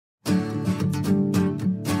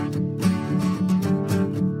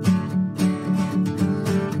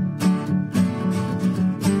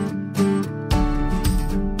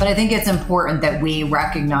But I think it's important that we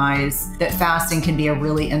recognize that fasting can be a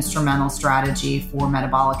really instrumental strategy for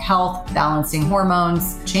metabolic health, balancing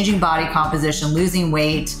hormones, changing body composition, losing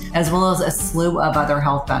weight, as well as a slew of other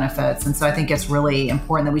health benefits. And so I think it's really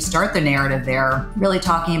important that we start the narrative there, really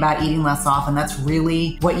talking about eating less often. That's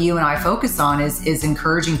really what you and I focus on is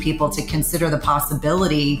encouraging people to consider the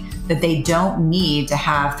possibility that they don't need to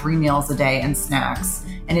have 3 meals a day and snacks.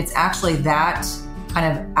 And it's actually that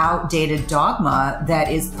kind of outdated dogma that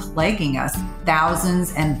is plaguing us.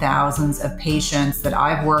 Thousands and thousands of patients that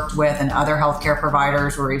I've worked with and other healthcare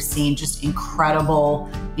providers where we've seen just incredible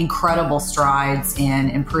strides in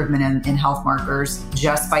improvement in health markers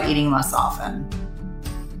just by eating less often.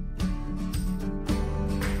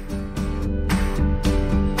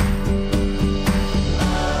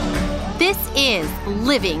 This is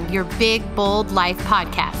Living Your Big Bold Life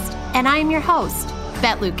podcast, and I'm your host,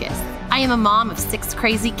 Bet Lucas. I am a mom of 6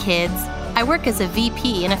 crazy kids. I work as a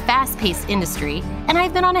VP in a fast-paced industry, and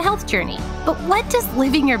I've been on a health journey. But what does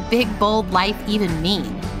living your big, bold life even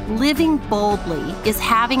mean? Living boldly is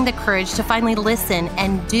having the courage to finally listen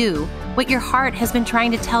and do what your heart has been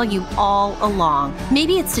trying to tell you all along.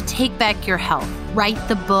 Maybe it's to take back your health, write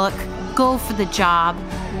the book, go for the job,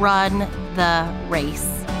 run the race.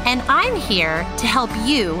 And I'm here to help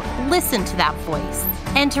you listen to that voice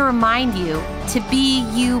and to remind you to be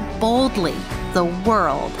you boldly. The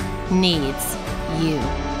world needs you.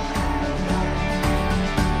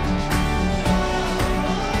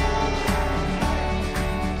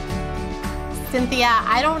 Cynthia,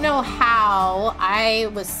 I don't know how I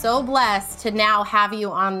was so blessed to now have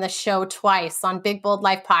you on the show twice on Big Bold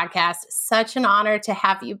Life podcast. Such an honor to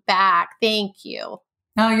have you back. Thank you.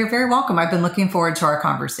 No, you're very welcome. I've been looking forward to our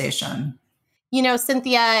conversation. You know,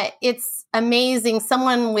 Cynthia, it's amazing.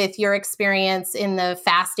 Someone with your experience in the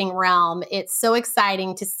fasting realm, it's so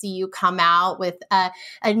exciting to see you come out with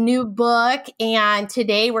a new book. And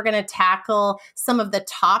today we're going to tackle some of the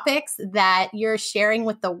topics that you're sharing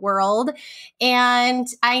with the world. And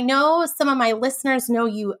I know some of my listeners know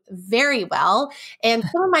you very well, and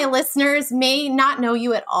some of my listeners may not know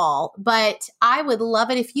you at all. But I would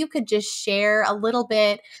love it if you could just share a little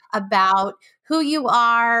bit about who you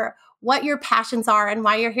are, what your passions are, and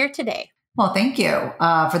why you're here today. Well, thank you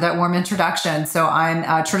for that warm introduction. So I'm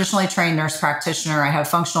a traditionally trained nurse practitioner. I have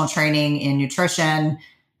functional training in nutrition,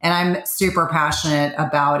 and I'm super passionate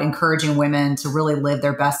about encouraging women to really live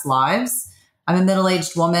their best lives. I'm a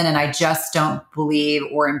middle-aged woman, and I just don't believe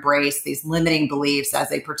or embrace these limiting beliefs as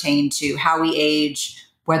they pertain to how we age,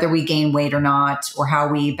 whether we gain weight or not, or how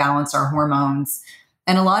we balance our hormones.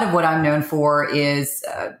 And a lot of what I'm known for is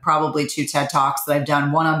probably 2 TED Talks that I've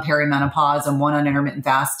done, one on perimenopause and one on intermittent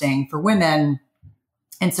fasting for women.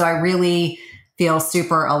 And so I really feel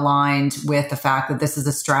super aligned with the fact that this is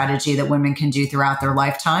a strategy that women can do throughout their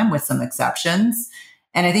lifetime with some exceptions.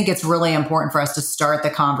 And I think it's really important for us to start the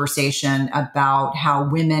conversation about how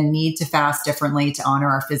women need to fast differently to honor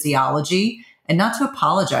our physiology and not to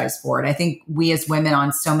apologize for it. I think we as women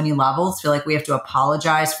on so many levels feel like we have to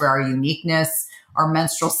apologize for our uniqueness, our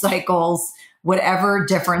menstrual cycles, whatever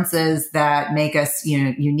differences that make us,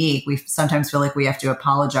 unique, we sometimes feel like we have to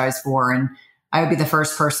apologize for. And I would be the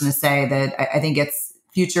first person to say that I think it's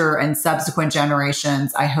future and subsequent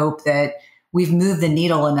generations. I hope that we've moved the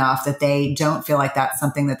needle enough that they don't feel like that's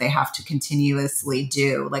something that they have to continuously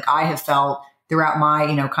do. Like I have felt throughout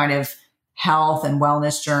my, kind of health and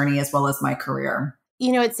wellness journey, as well as my career.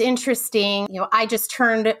 It's interesting. I just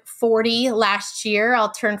turned 40 last year. I'll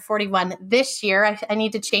turn 41 this year. I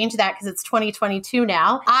need to change that because it's 2022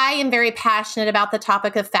 now. I am very passionate about the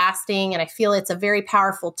topic of fasting, and I feel it's a very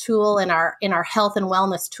powerful tool in our health and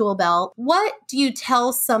wellness tool belt. What do you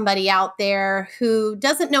tell somebody out there who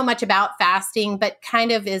doesn't know much about fasting, but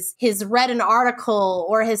kind of has read an article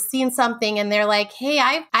or has seen something and they're like, hey,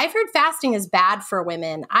 I've heard fasting is bad for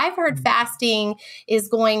women. I've heard fasting is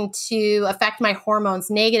going to affect my hormones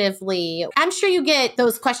negatively. I'm sure you get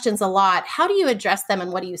those questions a lot. How do you address them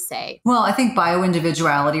and what do you say? Well, I think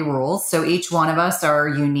bioindividuality rules. So each one of us are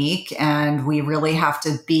unique, and we really have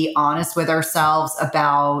to be honest with ourselves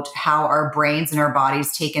about how our brains and our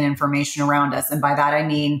bodies take in information around us. And by that, I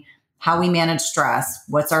mean how we manage stress.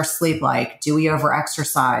 What's our sleep like? Do we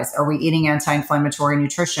overexercise? Are we eating anti-inflammatory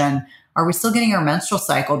nutrition? Are we still getting our menstrual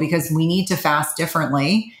cycle? Because we need to fast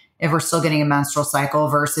differently if we're still getting a menstrual cycle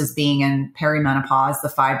versus being in perimenopause, the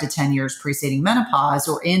 5 to 10 years preceding menopause,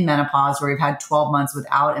 or in menopause where we've had 12 months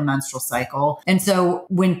without a menstrual cycle. And so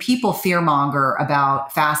when people fearmonger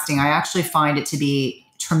about fasting, I actually find it to be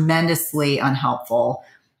tremendously unhelpful.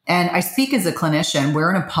 And I speak as a clinician.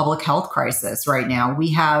 We're in a public health crisis right now.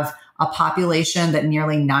 We have a population that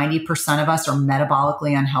nearly 90% of us are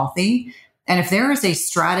metabolically unhealthy. And if there is a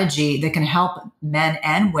strategy that can help men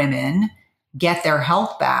and women get their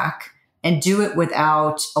health back and do it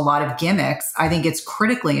without a lot of gimmicks, I think it's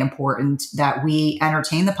critically important that we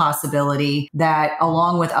entertain the possibility that,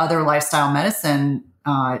 along with other lifestyle medicine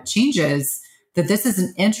changes, that this is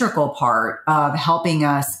an integral part of helping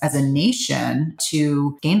us as a nation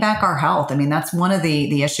to gain back our health. I mean, that's one of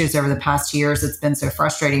the issues over the past years that's been so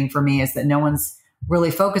frustrating for me, is that no one's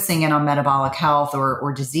really focusing in on metabolic health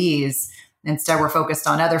or disease. Instead, we're focused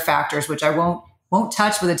on other factors, which I won't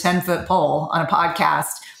touch with a 10-foot pole on a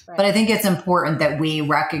podcast. Right. But I think it's important that we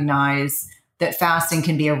recognize that fasting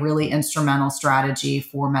can be a really instrumental strategy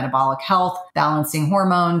for metabolic health, balancing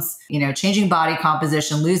hormones, changing body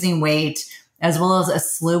composition, losing weight, as well as a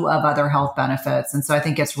slew of other health benefits. And so I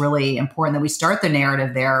think it's really important that we start the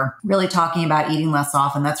narrative there, really talking about eating less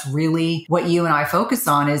often. That's really what you and I focus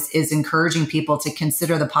on, is encouraging people to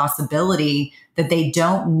consider the possibility that they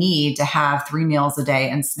don't need to have 3 meals a day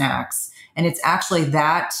and snacks. And it's actually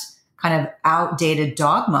that kind of outdated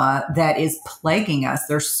dogma that is plaguing us.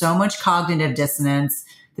 There's so much cognitive dissonance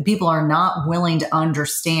that people are not willing to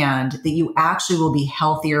understand that you actually will be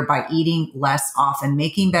healthier by eating less often,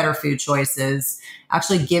 making better food choices,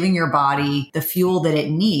 actually giving your body the fuel that it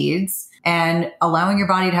needs, and allowing your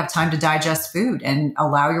body to have time to digest food and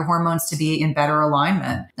allow your hormones to be in better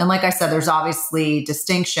alignment. And like I said, there's obviously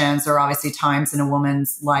distinctions. There are obviously times in a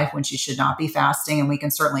woman's life when she should not be fasting, and we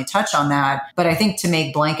can certainly touch on that. But I think to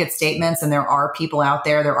make blanket statements, and there are people out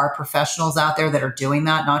there, there are professionals out there that are doing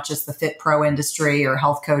that, not just the fit pro industry or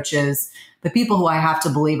health coaches, the people who I have to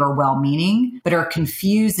believe are well-meaning, but are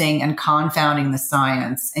confusing and confounding the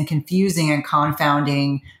science, and confusing and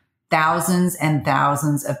confounding thousands and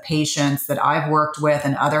thousands of patients that I've worked with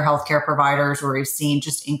and other healthcare providers, where we've seen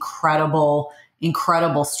just incredible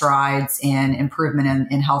strides in improvement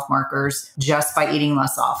in health markers just by eating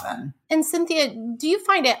less often. And Cynthia, do you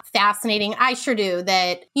find it fascinating? I sure do.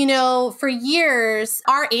 That, for years,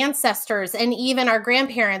 our ancestors and even our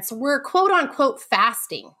grandparents were quote unquote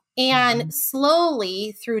fasting. And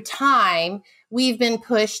slowly through time, we've been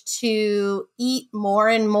pushed to eat more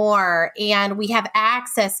and more, and we have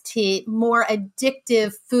access to more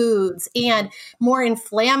addictive foods and more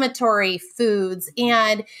inflammatory foods.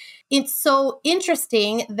 And it's so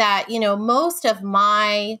interesting that, most of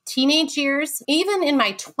my teenage years, even in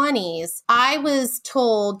my 20s, I was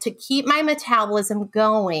told to keep my metabolism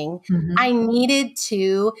going. I needed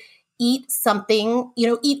to eat something,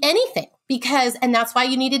 eat anything. And that's why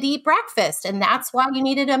you needed to eat breakfast. And that's why you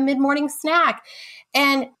needed a mid-morning snack.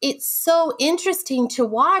 And it's so interesting to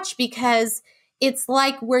watch, because it's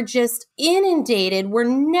like we're just inundated. We're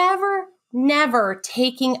never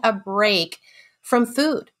taking a break from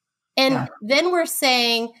food. And then we're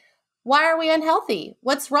saying, why are we unhealthy?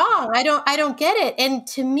 What's wrong? I don't get it. And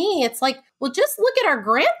to me, it's like, well, just look at our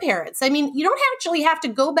grandparents. I mean, you don't actually have to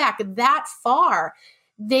go back that far.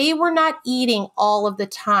 They were not eating all of the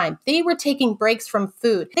time. They were taking breaks from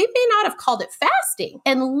food. They may not have called it fasting.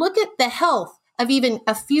 And look at the health of even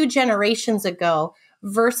a few generations ago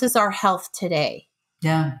versus our health today.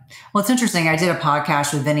 Yeah. Well, it's interesting. I did a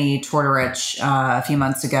podcast with Vinnie Tortorich a few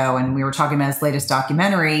months ago, and we were talking about his latest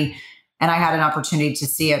documentary, and I had an opportunity to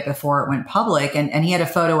see it before it went public. And he had a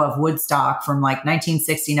photo of Woodstock from like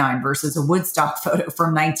 1969 versus a Woodstock photo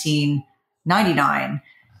from 1999.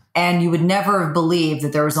 And you would never have believed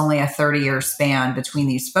that there was only a 30-year span between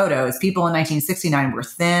these photos. People in 1969 were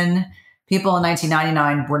thin. People in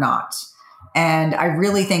 1999 were not. And I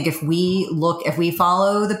really think if we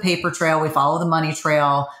follow the paper trail, we follow the money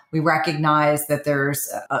trail, we recognize that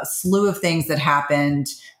there's a slew of things that happened,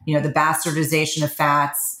 the bastardization of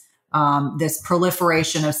fats, this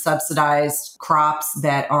proliferation of subsidized crops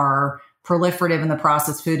that are proliferative in the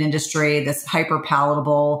processed food industry, this hyper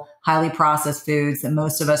palatable, highly processed foods that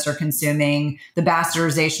most of us are consuming, the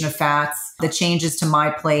bastardization of fats, the changes to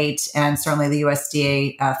My Plate, and certainly the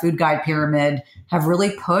USDA food guide pyramid have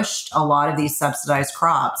really pushed a lot of these subsidized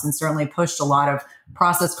crops, and certainly pushed a lot of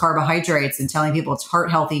processed carbohydrates and telling people it's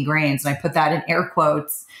heart healthy grains. And I put that in air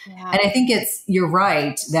quotes. Yeah. And I think you're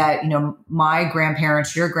right that, my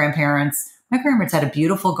grandparents, your grandparents, my grandparents had a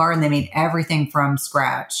beautiful garden. They made everything from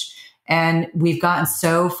scratch. And we've gotten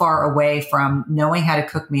so far away from knowing how to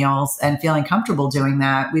cook meals and feeling comfortable doing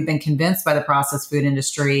that. We've been convinced by the processed food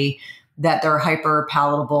industry that their hyper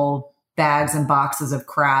palatable bags and boxes of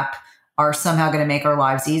crap are somehow going to make our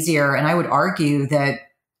lives easier. And I would argue that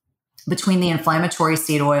between the inflammatory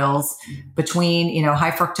seed oils, between,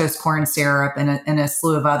 high fructose corn syrup and a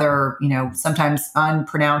slew of other, sometimes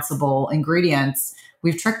unpronounceable ingredients,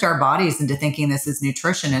 we've tricked our bodies into thinking this is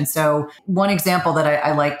nutrition. And so one example that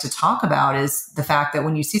I like to talk about is the fact that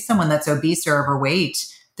when you see someone that's obese or overweight,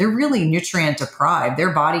 they're really nutrient deprived.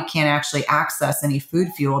 Their body can't actually access any food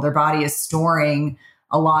fuel. Their body is storing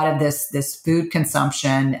a lot of this food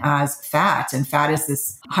consumption as fat. And fat is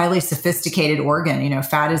this highly sophisticated organ. You know,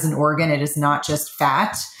 fat is an organ. It is not just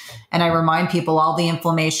fat. And I remind people all the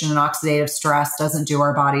inflammation and oxidative stress doesn't do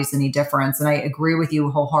our bodies any difference. And I agree with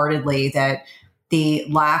you wholeheartedly that the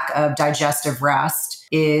lack of digestive rest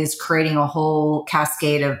is creating a whole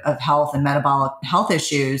cascade of health and metabolic health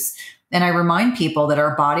issues. And I remind people that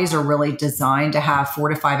our bodies are really designed to have 4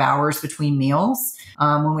 to 5 hours between meals.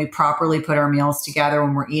 When we properly put our meals together,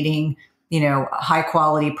 when we're eating, high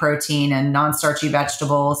quality protein and non-starchy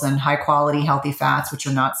vegetables and high quality healthy fats, which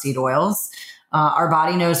are not seed oils, our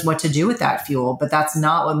body knows what to do with that fuel, but that's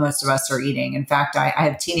not what most of us are eating. In fact, I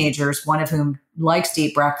have teenagers, one of whom likes to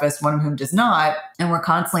eat breakfast, one of whom does not. And we're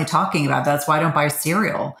constantly talking about that. That's why I don't buy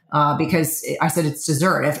cereal, because I said it's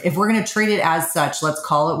dessert. If we're going to treat it as such, let's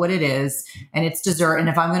call it what it is. And it's dessert. And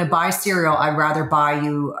if I'm going to buy cereal, I'd rather buy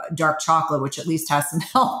you dark chocolate, which at least has some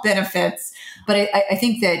health benefits. But I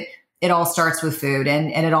think that it all starts with food, and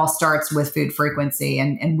it all starts with food frequency.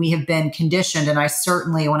 And we have been conditioned. And I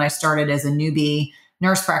certainly, when I started as a newbie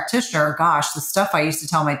nurse practitioner, gosh, the stuff I used to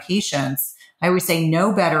tell my patients, I always say,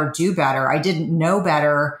 know better, do better. I didn't know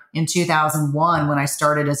better in 2001 when I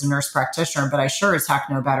started as a nurse practitioner, but I sure as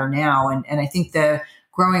heck know better now. And I think the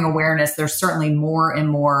growing awareness, there's certainly more and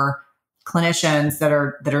more clinicians that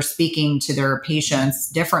are speaking to their patients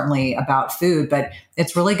differently about food, but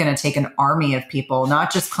it's really going to take an army of people,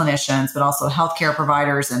 not just clinicians, but also healthcare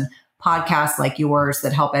providers and podcasts like yours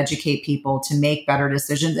that help educate people to make better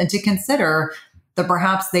decisions and to consider that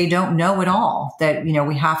perhaps they don't know it all, that,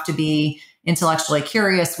 we have to be intellectually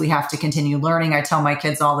curious. We have to continue learning. I tell my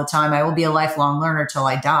kids all the time, I will be a lifelong learner till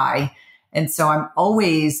I die. And so I'm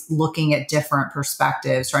always looking at different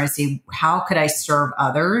perspectives, trying to see how could I serve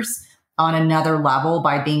others on another level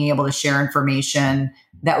by being able to share information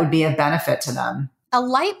that would be of benefit to them. A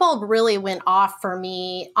light bulb really went off for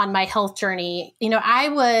me on my health journey. I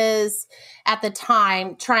was at the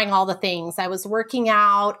time trying all the things. I was working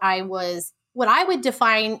out. I was what I would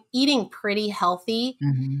define eating pretty healthy.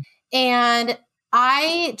 Mm-hmm. And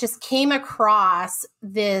I just came across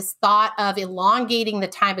this thought of elongating the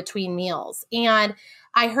time between meals. And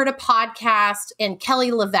I heard a podcast and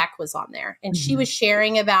Kelly LeVeque was on there, and she was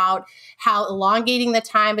sharing about how elongating the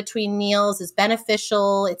time between meals is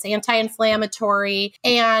beneficial. It's anti-inflammatory.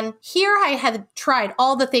 And here I had tried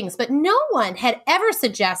all the things, but no one had ever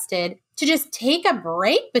suggested to just take a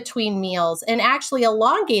break between meals and actually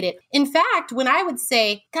elongate it. In fact, when I would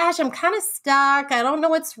say, gosh, I'm kind of stuck, I don't know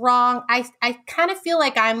what's wrong, I kind of feel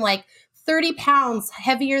like I'm like 30 pounds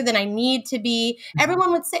heavier than I need to be.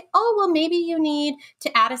 Everyone would say, oh, well, maybe you need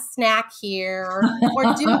to add a snack here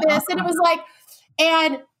or do this. And it was like,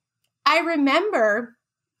 and I remember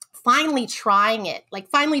finally trying it,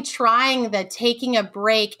 finally trying the taking a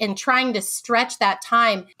break and trying to stretch that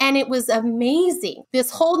time. And it was amazing.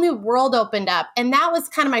 This whole new world opened up. And that was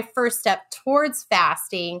kind of my first step towards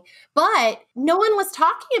fasting. But no one was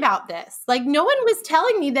talking about this. No one was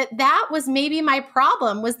telling me that was maybe my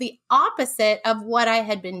problem, was the opposite of what I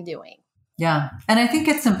had been doing. Yeah. And I think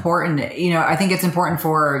it's important, I think it's important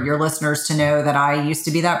for your listeners to know that I used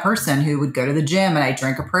to be that person who would go to the gym and I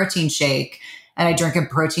drink a protein shake. And I drank a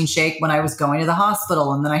protein shake when I was going to the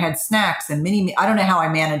hospital. And then I had snacks and I don't know how I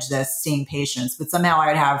managed this seeing patients, but somehow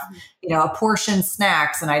I'd have, a portion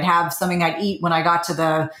snacks, and I'd have something I'd eat when I got to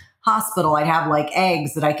the hospital. I'd have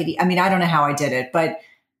eggs that I could eat. I don't know how I did it, but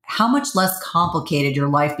how much less complicated your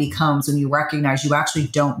life becomes when you recognize you actually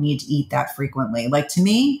don't need to eat that frequently. To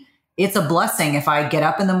me, it's a blessing if I get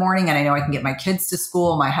up in the morning and I know I can get my kids to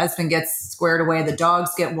school, my husband gets squared away, the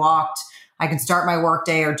dogs get walked, I can start my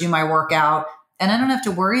workday or do my workout. And I don't have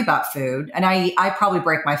to worry about food. And I probably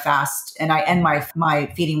break my fast and I end my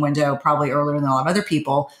feeding window probably earlier than a lot of other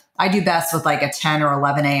people. I do best with a 10 or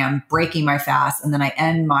 11 a.m. breaking my fast. And then I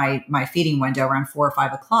end my feeding window around 4 or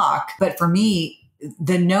 5 o'clock. But for me,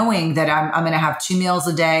 the knowing that I'm going to have 2 meals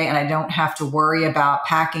a day and I don't have to worry about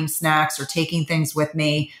packing snacks or taking things with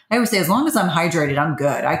me. I always say, as long as I'm hydrated, I'm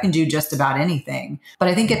good. I can do just about anything. But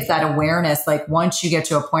I think it's that awareness, once you get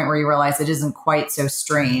to a point where you realize it isn't quite so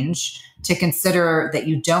strange to consider that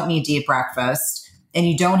you don't need to eat breakfast and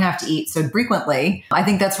you don't have to eat so frequently. I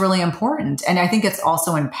think that's really important. And I think it's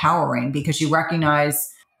also empowering because you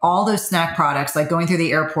recognize all those snack products, going through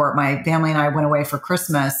the airport. My family and I went away for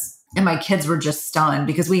Christmas and my kids were just stunned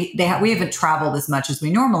because we haven't traveled as much as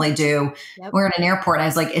we normally do. Yep. We're in an airport and I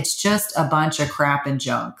was like, it's just a bunch of crap and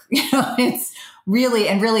junk. really,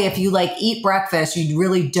 and really, if you like eat breakfast, you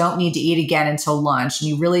really don't need to eat again until lunch. And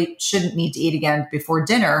you really shouldn't need to eat again before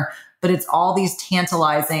dinner. But it's all these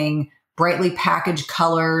tantalizing, brightly packaged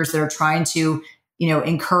colors that are trying to,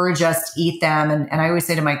 encourage us to eat them. And I always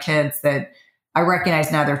say to my kids that I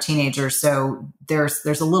recognize now they're teenagers. So there's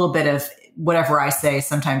a little bit of whatever I say,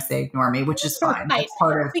 sometimes they ignore me, which is fine. Right. That's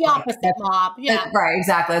part of the opposite mob. Yeah. Right.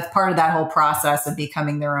 Exactly. That's part of that whole process of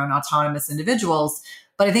becoming their own autonomous individuals.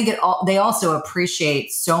 But I think they also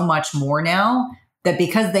appreciate so much more now that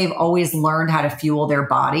because they've always learned how to fuel their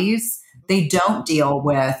bodies, they don't deal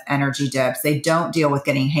with energy dips. They don't deal with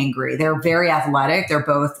getting hangry. They're very athletic. They're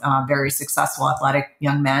both very successful athletic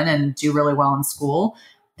young men and do really well in school.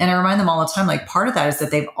 And I remind them all the time, like part of that is that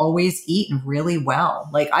they've always eaten really well.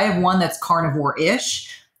 Like I have one that's carnivore-ish.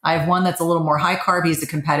 I have one that's a little more high carb. He's a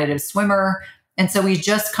competitive swimmer. And so we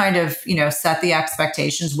just kind of, set the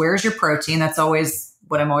expectations. Where's your protein? That's always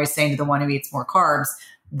what I'm always saying to the one who eats more carbs.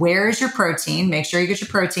 Where is your protein? Make sure you get your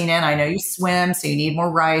protein in. I know you swim, so you need more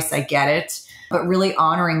rice. I get it. But really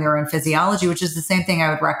honoring their own physiology, which is the same thing I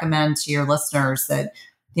would recommend to your listeners that,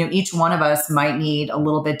 each one of us might need a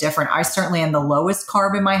little bit different. I certainly am the lowest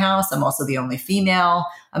carb in my house. I'm also the only female.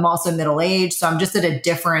 I'm also middle-aged. So I'm just at a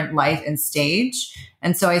different life and stage.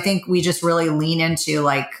 And so I think we just really lean into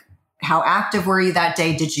like, how active were you that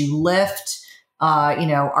day? Did you lift? Are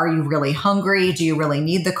you really hungry? Do you really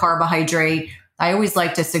need the carbohydrate? I always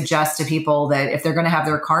like to suggest to people that if they're going to have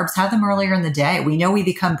their carbs, have them earlier in the day. We know we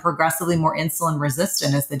become progressively more insulin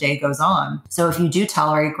resistant as the day goes on. So if you do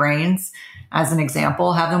tolerate grains, as an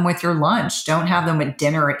example, have them with your lunch. Don't have them at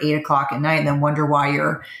dinner at 8:00 at night and then wonder why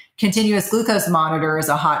your continuous glucose monitor is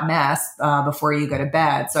a hot mess before you go to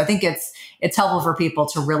bed. So I think it's helpful for people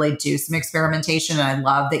to really do some experimentation. And I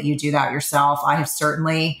love that you do that yourself. I have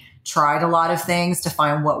certainly tried a lot of things to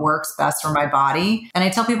find what works best for my body. And I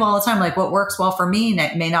tell people all the time, like what works well for me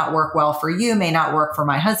may not work well for you, may not work for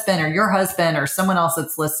my husband or your husband or someone else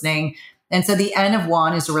that's listening. And so the N of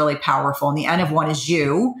one is really powerful and the N of one is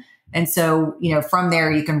you. And so, from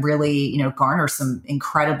there, you can really, garner some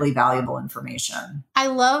incredibly valuable information. I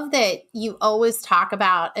love that you always talk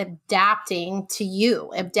about adapting to you,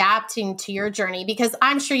 adapting to your journey, because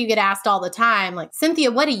I'm sure you get asked all the time, like,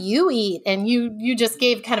 Cynthia, what do you eat? And you just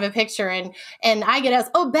gave kind of a picture and I get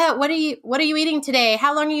asked, oh, Bet, what are you eating today?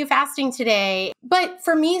 How long are you fasting today? But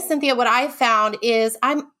for me, Cynthia, what I've found is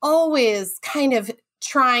I'm always kind of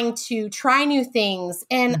trying to try new things.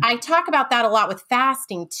 And I talk about that a lot with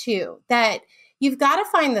fasting too, that you've got to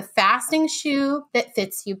find the fasting shoe that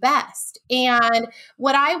fits you best. And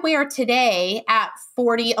what I wear today at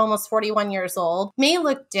 40, almost 41 years old may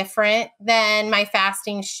look different than my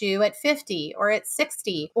fasting shoe at 50 or at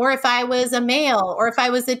 60, or if I was a male, or if I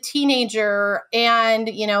was a teenager and,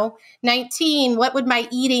 19, what would my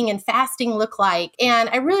eating and fasting look like? And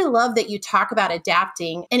I really love that you talk about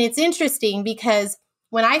adapting. And it's interesting because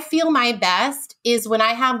when I feel my best is when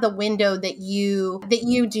I have the window that you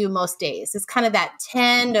do most days. It's kind of that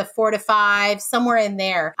 10 to 4 to 5, somewhere in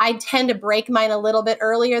there. I tend to break mine a little bit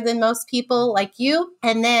earlier than most people like you.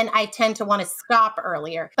 And then I tend to want to stop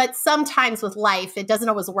earlier. But sometimes with life, it doesn't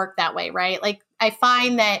always work that way, right? Like I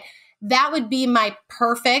find that would be my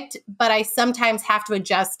perfect, but I sometimes have to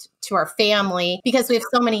adjust to our family because we have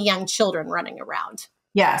so many young children running around.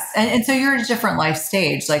 Yes. And so you're at a different life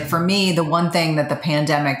stage. Like for me, the one thing that the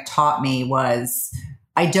pandemic taught me was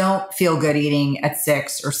I don't feel good eating at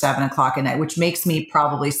 6 or 7 o'clock at night, which makes me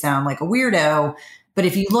probably sound like a weirdo. But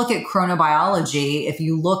if you look at chronobiology, if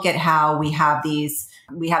you look at how we have these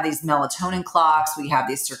melatonin clocks, we have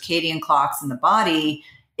these circadian clocks in the body,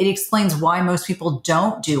 it explains why most people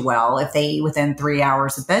don't do well if they eat within 3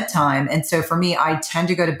 hours of bedtime. And so for me, I tend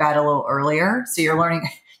to go to bed a little earlier. So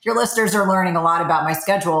your listeners are learning a lot about my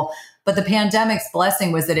schedule. But the pandemic's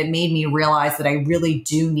blessing was that it made me realize that I really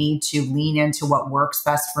do need to lean into what works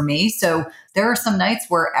best for me. So there are some nights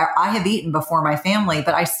where I have eaten before my family,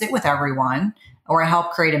 but I sit with everyone or I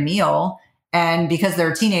help create a meal. And because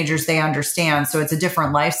they're teenagers, they understand. So it's a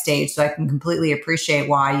different life stage. So I can completely appreciate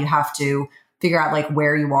why you have to figure out like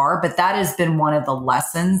where you are. But that has been one of the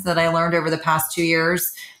lessons that I learned over the past 2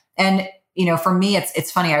 years. And for me,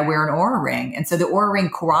 it's funny, I wear an Oura ring. And so the Oura ring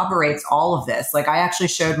corroborates all of this. Like I actually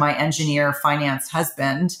showed my engineer finance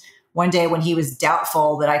husband one day when he was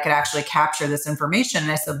doubtful that I could actually capture this information.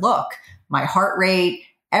 And I said, look, my heart rate,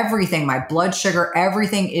 everything, my blood sugar,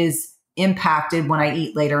 everything is impacted when I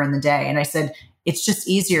eat later in the day. And I said, it's just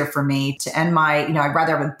easier for me to end I'd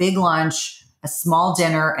rather have a big lunch, a small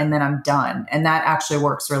dinner, and then I'm done. And that actually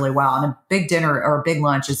works really well. And a big dinner or a big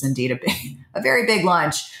lunch is indeed a very big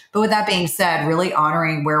lunch. But with that being said, really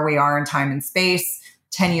honoring where we are in time and space,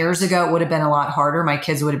 10 years ago, it would have been a lot harder. My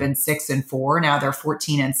kids would have been 6 and 4. Now they're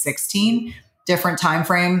 14 and 16, different time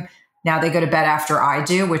frame. Now they go to bed after I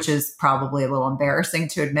do, which is probably a little embarrassing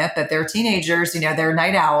to admit, but they're teenagers, they're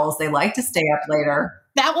night owls. They like to stay up later.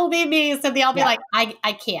 That will be me. Cynthia, I'll be like,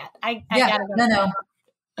 I can't. I gotta go. No.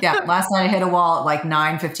 Yeah. Last night I hit a wall at like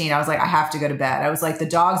 9:15. I was like, I have to go to bed. I was like, the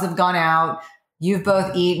dogs have gone out. You've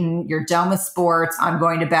both eaten. You're done with sports. I'm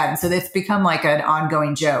going to bed. And so it's become like an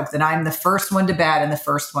ongoing joke that I'm the first one to bed and the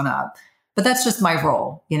first one up. But that's just my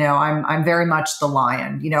role. I'm very much the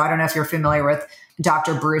lion. I don't know if you're familiar with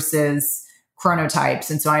Dr. Bruce's chronotypes.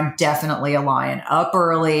 And so I'm definitely a lion. Up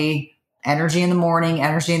early, energy in the morning,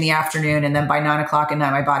 energy in the afternoon. And then by 9 o'clock at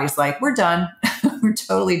night, my body's like, we're done. We're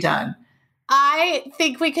totally done. I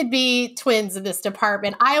think we could be twins in this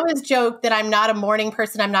department. I always joke that I'm not a morning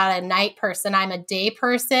person. I'm not a night person. I'm a day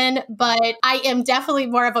person, but I am definitely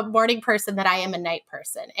more of a morning person than I am a night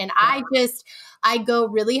person. And I go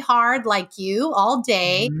really hard like you all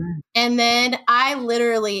day. Mm-hmm. And then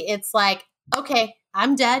it's like, okay,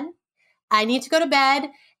 I'm done. I need to go to bed.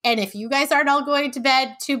 And if you guys aren't all going to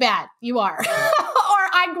bed, too bad. You are. Or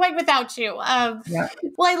I'm going without you. Well,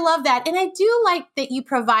 I love that. And I do like that you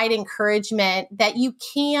provide encouragement that you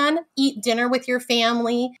can eat dinner with your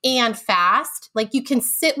family and fast. Like you can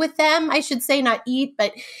sit with them, I should say, not eat,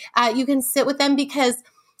 but you can sit with them, because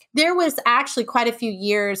there was actually quite a few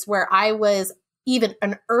years where I was even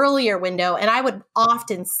an earlier window, and I would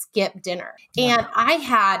often skip dinner. Yeah. And I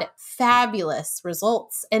had fabulous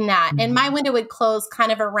results in that. Mm-hmm. And my window would close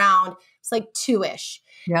kind of around, it's like 2-ish.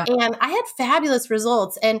 Yeah. And I had fabulous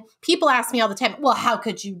results. And people ask me all the time, well, how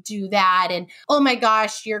could you do that? And, oh my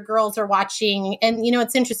gosh, your girls are watching. And,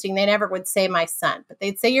 it's interesting. They never would say my son, but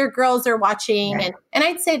they'd say your girls are watching. Right. And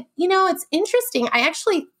I'd say, it's interesting. I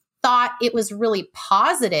actually thought it was really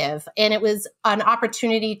positive, and it was an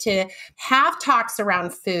opportunity to have talks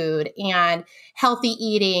around food and healthy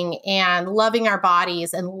eating and loving our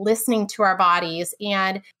bodies and listening to our bodies.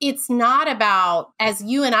 And it's not about, as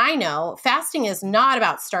you and I know, fasting is not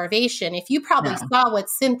about starvation. If you probably saw what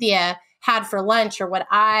Cynthia had for lunch or what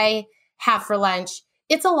I have for lunch,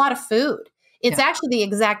 it's a lot of food. It's actually the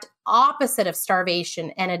exact opposite of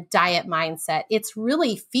starvation and a diet mindset. It's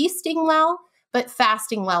really feasting well, but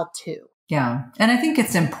fasting well too. Yeah. And I think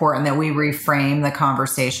it's important that we reframe the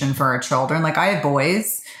conversation for our children. Like I have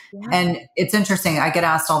boys, and it's interesting. I get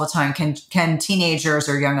asked all the time, can teenagers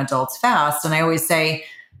or young adults fast? And I always say,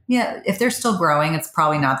 if they're still growing, it's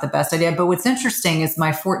probably not the best idea. But what's interesting is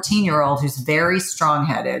my 14-year-old, who's very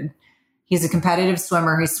strong-headed. He's a competitive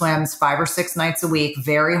swimmer. He swims 5 or 6 nights a week,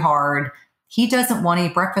 very hard. He doesn't want to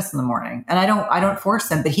eat breakfast in the morning. And I don't force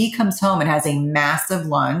him, but he comes home and has a massive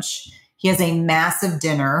lunch. He has a massive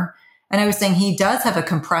dinner. And I was saying he does have a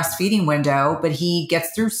compressed feeding window, but he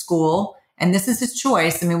gets through school and this is his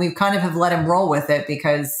choice. I mean, we kind of have let him roll with it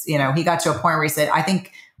because, he got to a point where he said, I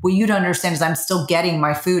think what you'd understand is I'm still getting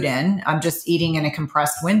my food in. I'm just eating in a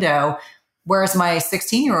compressed window. Whereas my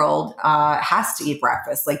 16-year-old has to eat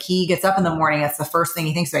breakfast. Like he gets up in the morning. That's the first thing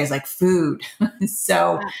he thinks about. He's like, food.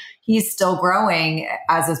 So he's still growing,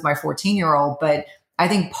 as is my 14-year-old. But I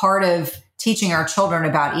think part of teaching our children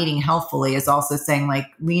about eating healthfully is also saying, like,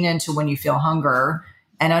 lean into when you feel hunger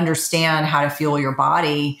and understand how to fuel your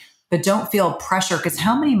body, but don't feel pressure, because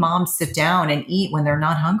how many moms sit down and eat when they're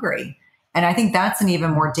not hungry? And I think that's an even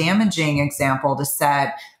more damaging example to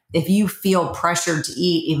set. If you feel pressured to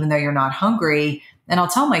eat, even though you're not hungry, and I'll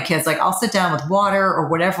tell my kids, like, I'll sit down with water or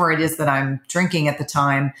whatever it is that I'm drinking at the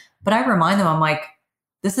time, but I remind them, I'm like,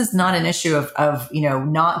 this is not an issue of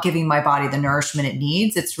not giving my body the nourishment it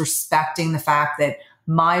needs. It's respecting the fact that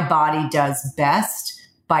my body does best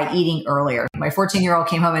by eating earlier. My 14-year-old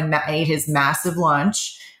came home and ate his massive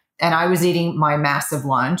lunch, and I was eating my massive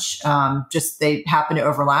lunch. They happened to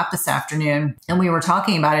overlap this afternoon, and we were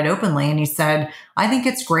talking about it openly. And he said, I think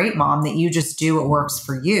it's great, Mom, that you just do what works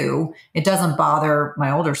for you. It doesn't bother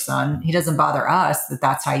my older son. He doesn't bother us that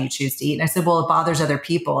that's how you choose to eat. And I said, well, it bothers other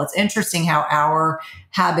people. It's interesting how our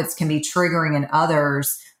habits can be triggering in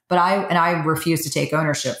others, but I refuse to take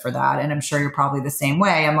ownership for that. And I'm sure you're probably the same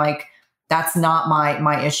way. I'm like, that's not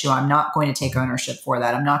my issue. I'm not going to take ownership for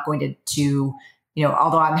that. I'm not going to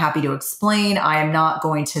although I'm happy to explain, I am not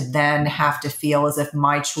going to then have to feel as if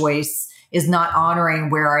my choice is not honoring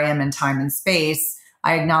where I am in time and space.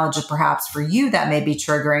 I acknowledge that perhaps for you that may be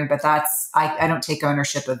triggering, but I don't take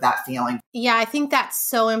ownership of that feeling. Yeah, I think that's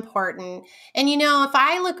so important. And if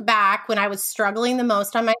I look back when I was struggling the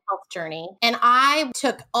most on my health journey, and I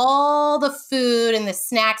took all the food and the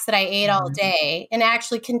snacks that I ate all day and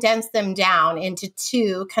actually condensed them down into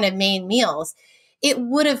 2 kind of main meals, it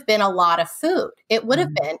would have been a lot of food. It would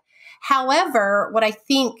have been. However, what I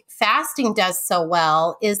think fasting does so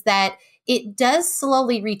well is that it does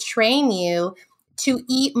slowly retrain you to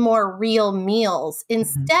eat more real meals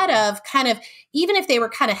instead of kind of, even if they were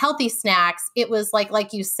kind of healthy snacks, it was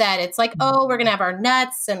like you said, it's like, oh, we're going to have our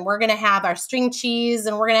nuts and we're going to have our string cheese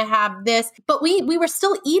and we're going to have this, but we were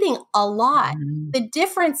still eating a lot. The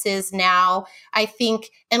difference is now, I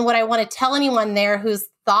think, and what I want to tell anyone there who's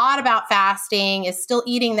thought about fasting is still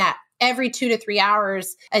eating that every 2 to 3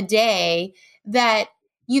 hours a day, that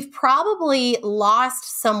you've probably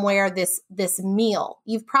lost somewhere this meal.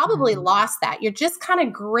 You've probably lost that. You're just kind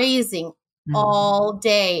of grazing all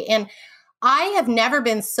day. And I have never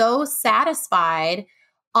been so satisfied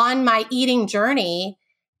on my eating journey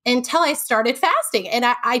until I started fasting. And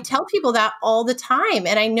I tell people that all the time.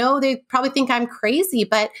 And I know they probably think I'm crazy,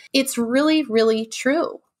 but it's really, really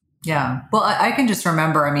true. Yeah. Well, I can just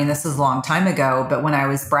remember, I mean, this is a long time ago, but when I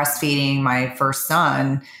was breastfeeding my first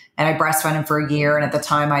son, and I breastfed him for a year. And at the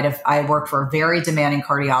time I worked for a very demanding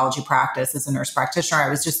cardiology practice as a nurse practitioner. I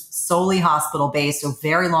was just solely hospital based, so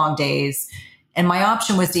very long days. And my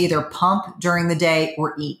option was to either pump during the day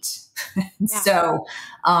or eat. So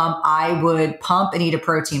I would pump and eat a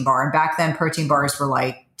protein bar. And back then protein bars were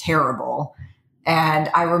like terrible. And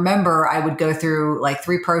I remember I would go through like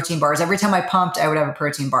 3 protein bars. Every time I pumped, I would have a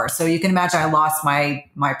protein bar. So you can imagine I lost my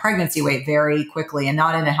pregnancy weight very quickly, and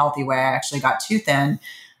not in a healthy way. I actually got too thin.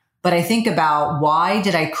 But I think about, why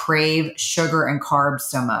did I crave sugar and carbs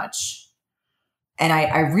so much? And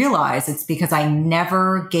I realized it's because I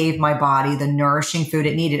never gave my body the nourishing food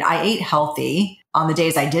it needed. I ate healthy on the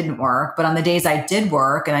days I didn't work, but on the days I did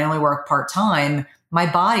work, and I only worked part-time, my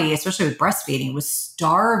body, especially with breastfeeding, was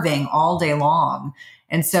starving all day long.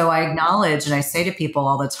 And so I acknowledge, and I say to people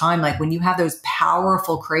all the time, like, when you have those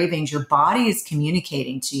powerful cravings, your body is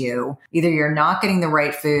communicating to you. Either you're not getting the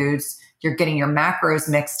right foods, you're getting your macros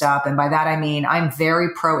mixed up. And by that, I mean, I'm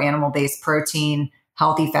very pro animal-based protein,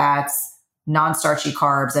 healthy fats, non-starchy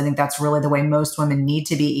carbs. I think that's really the way most women need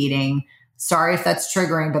to be eating. Sorry if that's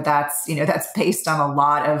triggering, but that's based on a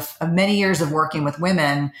lot of many years of working with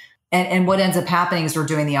women. And what ends up happening is we're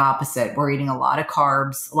doing the opposite. We're eating a lot of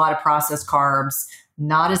carbs, a lot of processed carbs,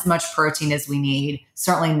 not as much protein as we need,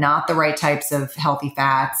 certainly not the right types of healthy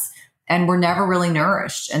fats. And we're never really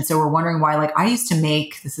nourished. And so we're wondering why, like, I used to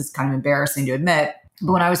make, this is kind of embarrassing to admit,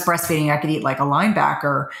 but when I was breastfeeding, I could eat like a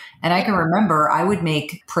linebacker. And I can remember I would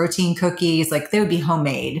make protein cookies, like they would be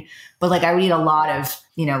homemade, but like I would eat a lot of,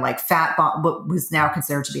 like fat bomb, what was now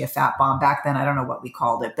considered to be a fat bomb. Back then, I don't know what we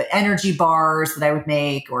called it, but energy bars that I would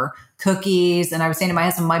make, or cookies. And I was saying to my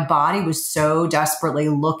husband, my body was so desperately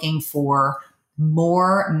looking for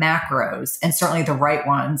more macros, and certainly the right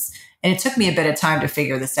ones. And it took me a bit of time to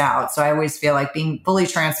figure this out. So I always feel like being fully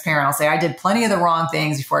transparent. I'll say I did plenty of the wrong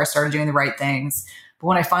things before I started doing the right things. But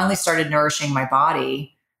when I finally started nourishing my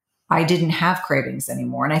body, I didn't have cravings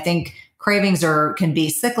anymore. And I think cravings can be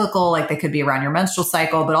cyclical, like they could be around your menstrual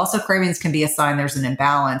cycle, but also cravings can be a sign there's an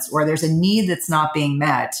imbalance or there's a need that's not being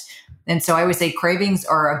met. And so I always say cravings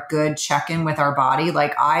are a good check-in with our body.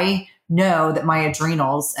 Like, I know that my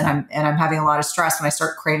adrenals, and I'm having a lot of stress when I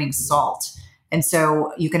start craving salt. And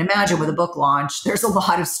so you can imagine with a book launch, there's a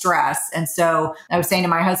lot of stress. And so I was saying to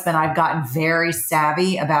my husband, I've gotten very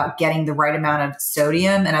savvy about getting the right amount of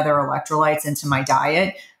sodium and other electrolytes into my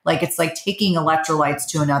diet. Like, it's like taking electrolytes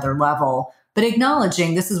to another level, but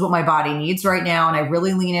acknowledging this is what my body needs right now. And I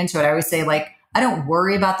really lean into it. I always say, like, I don't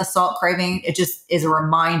worry about the salt craving. It just is a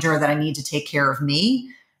reminder that I need to take care of me.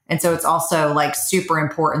 And so it's also like super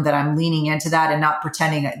important that I'm leaning into that and not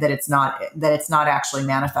pretending that it's not actually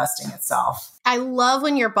manifesting itself. I love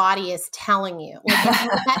when your body is telling you, like,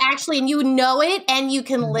 that actually, and you know it and you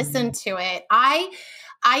can listen to it.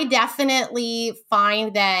 I definitely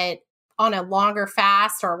find that on a longer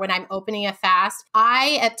fast, or when I'm opening a fast,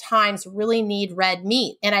 I at times really need red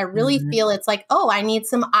meat. And I really feel it's like, oh, I need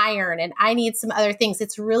some iron and I need some other things.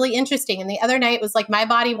 It's really interesting. And the other night it was like my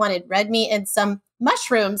body wanted red meat and some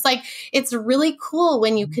mushrooms. Like, it's really cool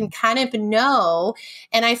when you can kind of know.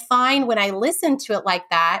 And I find when I listen to it like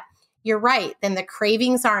that, you're right, then the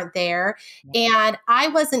cravings aren't there. And I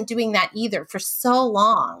wasn't doing that either for so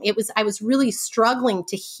long. I was really struggling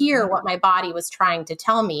to hear what my body was trying to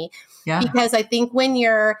tell me. Yeah. Because I think when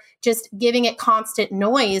you're just giving it constant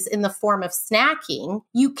noise in the form of snacking,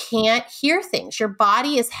 you can't hear things. Your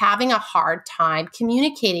body is having a hard time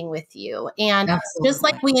communicating with you. And just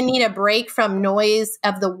like we need a break from noise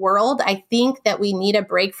of the world, I think that we need a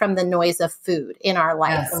break from the noise of food in our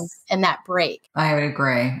life. And that break. I would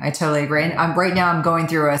agree. I totally agree. And right now I'm going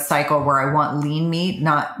through a cycle where I want lean meat,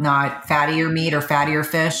 not fattier meat or fattier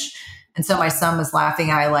fish. And so my son was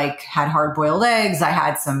laughing. I had hard boiled eggs. I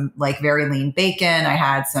had some very lean bacon. I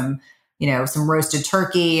had some roasted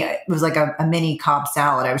turkey. It was like a mini Cobb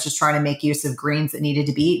salad. I was just trying to make use of greens that needed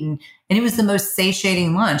to be eaten. And it was the most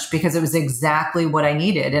satiating lunch because it was exactly what I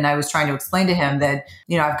needed. And I was trying to explain to him that,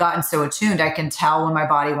 I've gotten so attuned. I can tell when my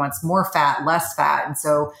body wants more fat, less fat. And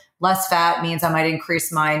so less fat means I might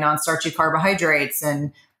increase my non-starchy carbohydrates.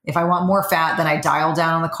 And if I want more fat, then I dial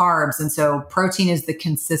down on the carbs. And so protein is the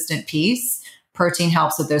consistent piece. Protein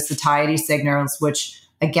helps with those satiety signals, which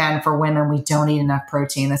again, for women, we don't eat enough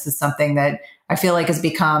protein. This is something that I feel like has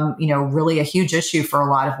become, really a huge issue for a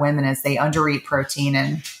lot of women as they undereat protein.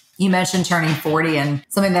 And you mentioned turning 40, and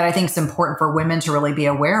something that I think is important for women to really be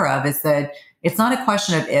aware of is that it's not a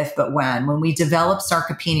question of if, but when. When we develop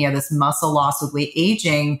sarcopenia, this muscle loss with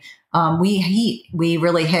aging, we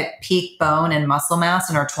really hit peak bone and muscle mass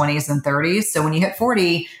in our 20s and 30s. So when you hit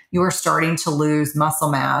 40, you are starting to lose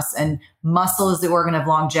muscle mass, and muscle is the organ of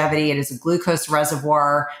longevity. It is a glucose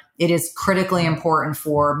reservoir. It is critically important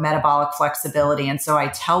for metabolic flexibility. And so I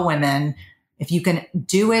tell women, if you can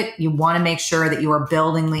do it, you want to make sure that you are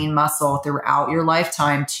building lean muscle throughout your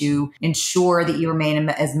lifetime to ensure that you remain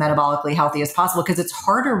as metabolically healthy as possible, because it's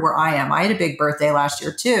harder where I am. I had a big birthday last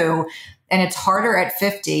year too. And it's harder at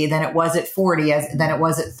 50 than it was at 40, than it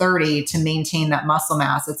was at 30 to maintain that muscle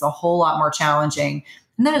mass. It's a whole lot more challenging.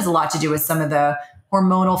 And that has a lot to do with some of the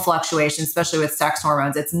hormonal fluctuations, especially with sex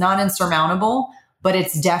hormones. It's not insurmountable, but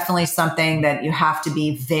it's definitely something that you have to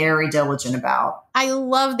be very diligent about. I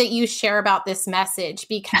love that you share about this message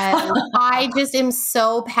because I just am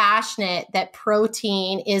so passionate that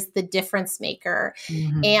protein is the difference maker.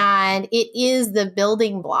 Mm-hmm. And it is the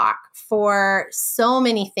building block for so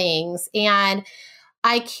many things. And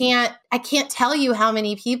I can't tell you how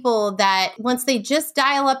many people that once they just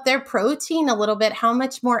dial up their protein a little bit, how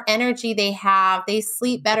much more energy they have, they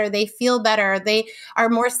sleep better, they feel better, they are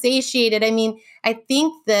more satiated. I mean, I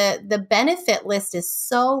think the benefit list is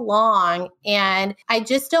so long, and I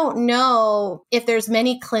just don't know if there's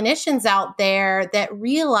many clinicians out there that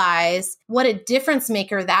realize what a difference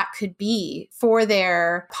maker that could be for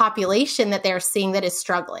their population that they're seeing that is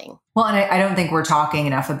struggling. Well, and I don't think we're talking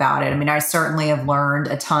enough about it. I mean, I certainly have learned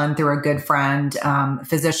a ton through a good friend,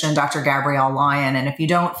 physician, Dr. Gabrielle Lyon. And if you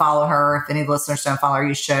don't follow her, if any of the listeners don't follow her,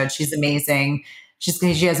 you should. She's amazing. She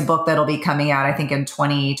has a book that'll be coming out, I think, in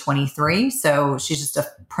 2023. So she's just a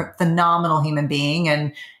phenomenal human being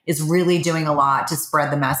and is really doing a lot to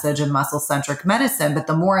spread the message of muscle-centric medicine. But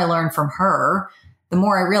the more I learn from her, the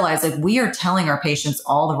more I realize we are telling our patients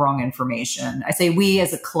all the wrong information. I say we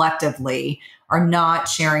as a collectively are not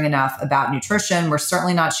sharing enough about nutrition. We're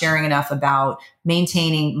certainly not sharing enough about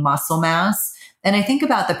maintaining muscle mass. And I think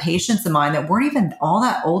about the patients of mine that weren't even all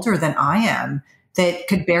that older than I am, that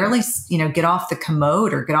could barely, get off the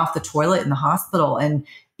commode or get off the toilet in the hospital. And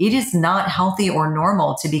it is not healthy or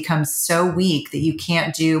normal to become so weak that you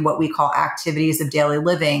can't do what we call activities of daily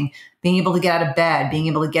living, being able to get out of bed, being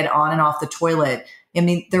able to get on and off the toilet. I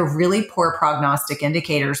mean, they're really poor prognostic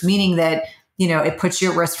indicators, meaning that, it puts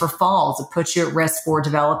you at risk for falls. It puts you at risk for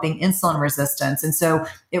developing insulin resistance. And so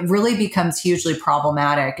it really becomes hugely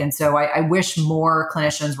problematic. And so I wish more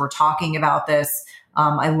clinicians were talking about this.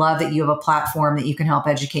 I love that you have a platform that you can help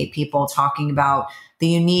educate people talking about the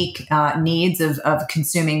unique needs of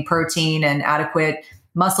consuming protein and adequate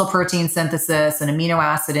muscle protein synthesis and amino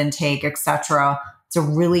acid intake, et cetera. It's a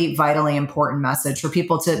really vitally important message for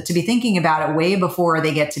people to be thinking about it way before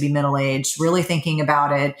they get to be middle-aged, really thinking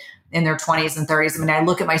about it in their 20s and 30s. I mean, I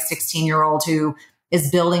look at my 16-year-old who is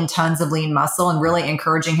building tons of lean muscle and really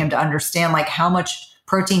encouraging him to understand how much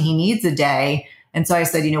protein he needs a day. And so I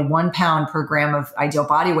said, 1 pound per gram of ideal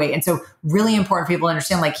body weight. And so really important for people to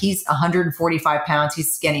understand, he's 145 pounds,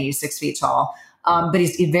 he's skinny, he's 6 feet tall, but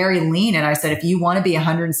he's very lean. And I said, if you want to be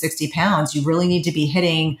 160 pounds, you really need to be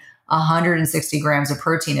hitting 160 grams of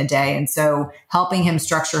protein a day. And so helping him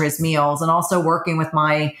structure his meals and also working with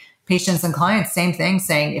my patients and clients, same thing,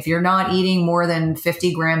 saying, if you're not eating more than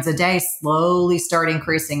 50 grams a day, slowly start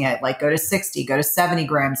increasing it, go to 60, go to 70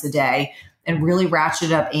 grams a day. And really ratchet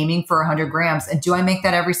it up, aiming for 100 grams. And do I make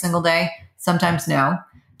that every single day? Sometimes no.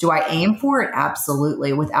 Do I aim for it?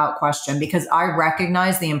 Absolutely, without question, because I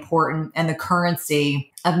recognize the important and the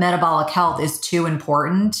currency of metabolic health is too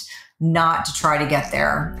important not to try to get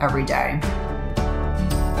there every day.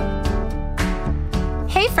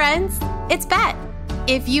 Hey friends, it's Bet.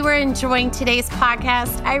 If you are enjoying today's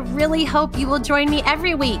podcast, I really hope you will join me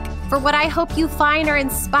every week for what I hope you find are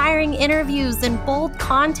inspiring interviews and bold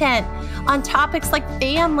content on topics like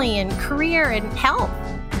family and career and health.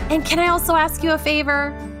 And can I also ask you a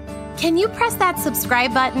favor? Can you press that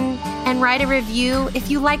subscribe button and write a review if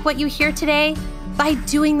you like what you hear today? By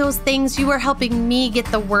doing those things, you are helping me get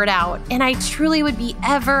the word out, and I truly would be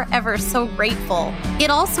ever, ever so grateful. It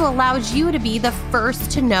also allows you to be the first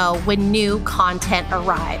to know when new content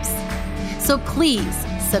arrives. So please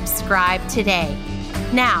subscribe today.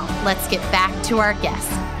 Now, let's get back to our guest.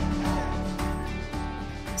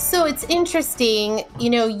 So it's interesting,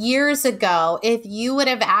 years ago, if you would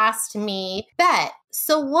have asked me, Bet,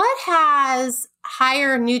 so what has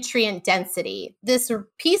higher nutrient density, this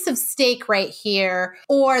piece of steak right here,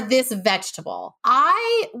 or this vegetable?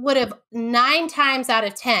 I would have 9 times out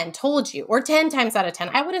of 10 told you, or 10 times out of 10,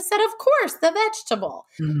 I would have said, of course, the vegetable,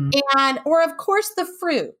 or of course, the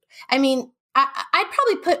fruit. I mean, I'd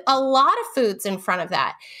probably put a lot of foods in front of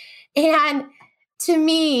that. And to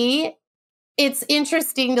me, it's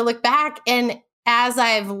interesting to look back, and as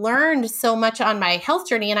I've learned so much on my health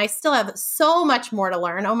journey, and I still have so much more to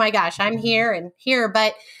learn. Oh my gosh, I'm here and here,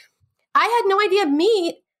 but I had no idea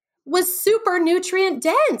meat was super nutrient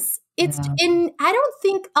dense. I don't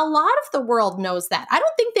think a lot of the world knows that. I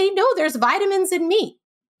don't think they know there's vitamins in meat.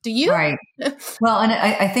 Do you? Right. Well, and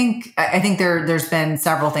I think there's been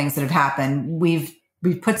several things that have happened. We've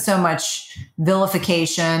put so much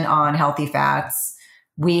vilification on healthy fats.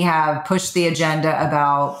 We have pushed the agenda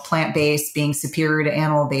about plant-based being superior to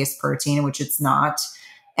animal-based protein, which it's not.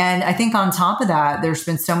 And I think on top of that, there's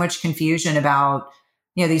been so much confusion about,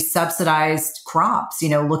 these subsidized crops,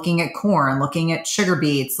 looking at corn, looking at sugar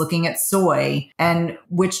beets, looking at soy, and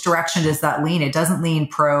which direction does that lean? It doesn't lean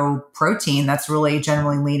pro-protein. That's really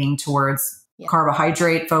generally leaning towards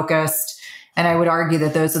carbohydrate focused. And I would argue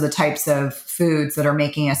that those are the types of foods that are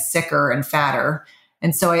making us sicker and fatter.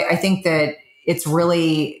 And so I think that it's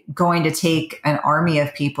really going to take an army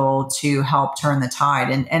of people to help turn the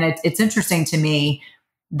tide. And it's interesting to me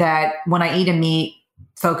that when I eat a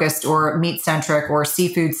meat-focused or meat-centric or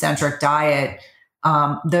seafood-centric diet,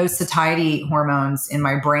 those satiety hormones in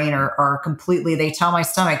my brain are completely, they tell my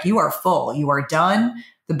stomach, you are full, you are done.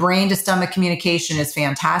 The brain to stomach communication is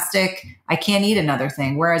fantastic. I can't eat another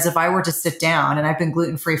thing. Whereas if I were to sit down, and I've been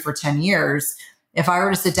gluten-free for 10 years, if I were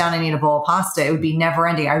to sit down and eat a bowl of pasta, it would be never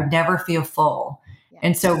ending. I would never feel full. Yeah.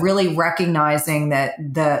 And so really recognizing that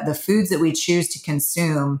the foods that we choose to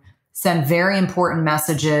consume send very important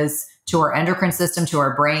messages to our endocrine system, to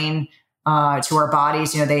our brain, to our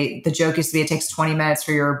bodies. The joke used to be, it takes 20 minutes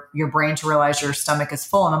for your brain to realize your stomach is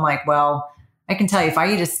full. And I'm like, well, I can tell you, if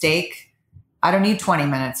I eat a steak, I don't need 20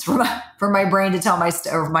 minutes for my brain to tell my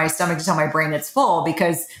stomach to tell my brain it's full,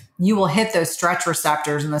 because you will hit those stretch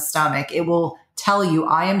receptors in the stomach. It will tell you,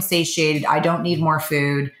 I am satiated. I don't need more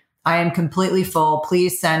food. I am completely full.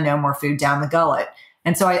 Please send no more food down the gullet.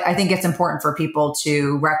 And so I think it's important for people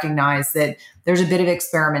to recognize that there's a bit of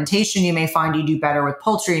experimentation. You may find you do better with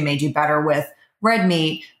poultry. You may do better with red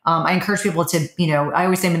meat. I encourage people to, I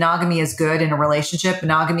always say monogamy is good in a relationship.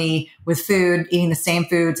 Monogamy with food, eating the same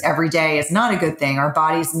foods every day is not a good thing. Our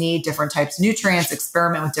bodies need different types of nutrients,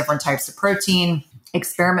 experiment with different types of protein,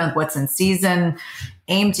 experiment with what's in season,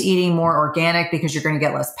 aim to eating more organic because you're going to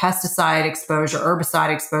get less pesticide exposure,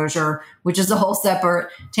 herbicide exposure, which is a whole separate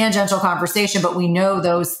tangential conversation. But we know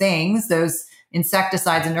those things, those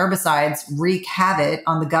insecticides and herbicides, wreak havoc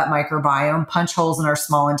on the gut microbiome, punch holes in our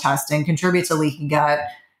small intestine, contribute to leaky gut.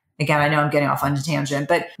 Again, I know I'm getting off on a tangent,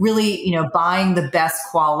 but really, buying the best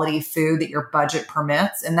quality food that your budget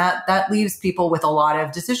permits. And that leaves people with a lot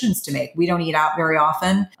of decisions to make. We don't eat out very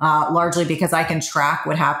often, largely because I can track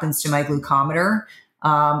what happens to my glucometer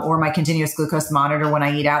or my continuous glucose monitor when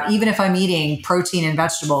I eat out. Even if I'm eating protein and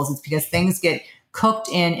vegetables, it's because things get cooked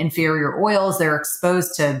in inferior oils. They're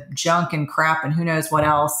exposed to junk and crap and who knows what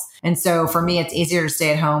else. And so for me, it's easier to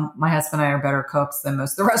stay at home. My husband and I are better cooks than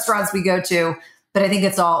most of the restaurants we go to. But I think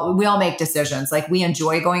we all make decisions. Like, we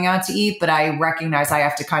enjoy going out to eat, but I recognize I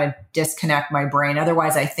have to kind of disconnect my brain.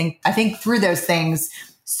 Otherwise, I think through those things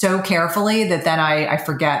so carefully that then I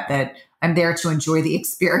forget that I'm there to enjoy the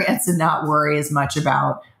experience and not worry as much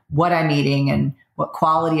about what I'm eating and what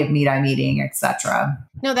quality of meat I'm eating, et cetera.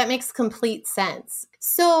 No, that makes complete sense.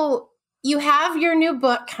 So you have your new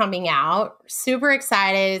book coming out. Super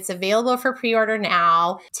excited. It's available for pre-order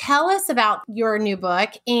now. Tell us about your new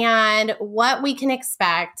book and what we can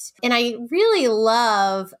expect. And I really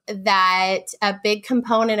love that a big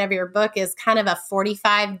component of your book is kind of a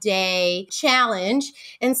 45-day challenge.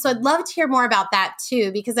 And so I'd love to hear more about that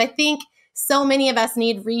too, because I think so many of us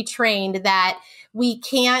need retrained that we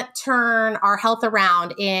can't turn our health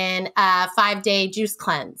around in a 5-day juice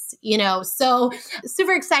cleanse, So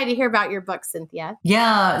super excited to hear about your book, Cynthia.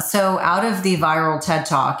 Yeah. So out of the viral TED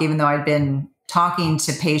Talk, even though I'd been talking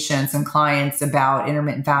to patients and clients about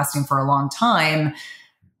intermittent fasting for a long time,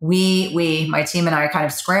 my team and I kind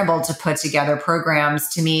of scrambled to put together programs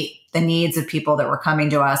to meet the needs of people that were coming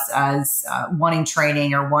to us as wanting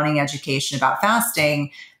training or wanting education about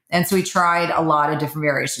fasting. And so we tried a lot of different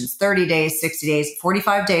variations, 30 days, 60 days,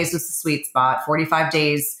 45 days was the sweet spot. 45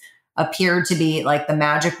 days appeared to be like the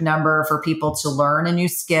magic number for people to learn a new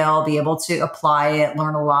skill, be able to apply it,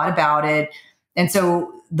 learn a lot about it. And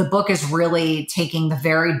so the book is really taking the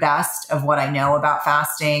very best of what I know about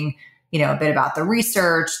fasting, a bit about the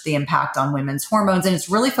research, the impact on women's hormones, and it's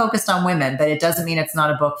really focused on women, but it doesn't mean it's not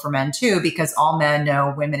a book for men too, because all men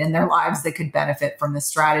know women in their lives that could benefit from this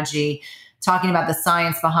strategy, talking about the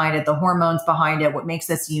science behind it, the hormones behind it, what makes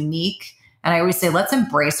us unique. And I always say, let's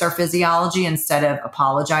embrace our physiology instead of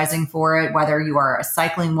apologizing for it. Whether you are a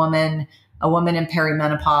cycling woman, a woman in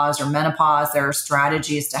perimenopause or menopause, there are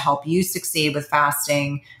strategies to help you succeed with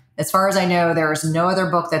fasting. As far as I know, there is no other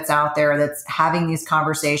book that's out there that's having these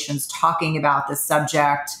conversations, talking about this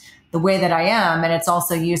subject the way that I am. And it's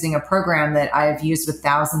also using a program that I've used with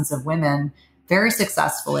thousands of women very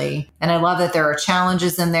successfully. And I love that there are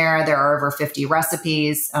challenges in there. There are over 50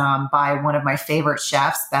 recipes by one of my favorite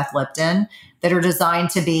chefs, Beth Lipton, that are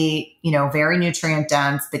designed to be, very nutrient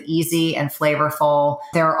dense, but easy and flavorful.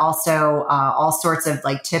 There are also all sorts of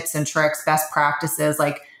like tips and tricks, best practices,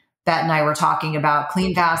 like Beth and I were talking about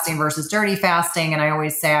clean fasting versus dirty fasting. And I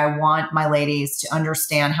always say, I want my ladies to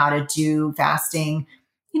understand how to do fasting.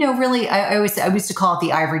 Really, I used to call it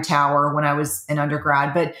the ivory tower when I was an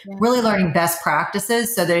undergrad, but really learning best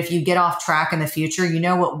practices so that if you get off track in the future, you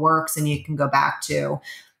know what works and you can go back to.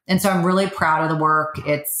 And so I'm really proud of the work.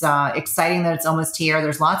 It's exciting that it's almost here.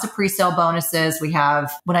 There's lots of pre-sale bonuses. We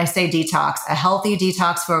have, when I say detox, a healthy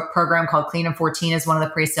detox program called Clean in 14 is one of the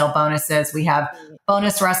pre-sale bonuses. We have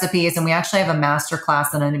bonus recipes, and we actually have a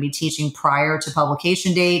masterclass that I'm going to be teaching prior to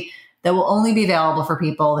publication date that will only be available for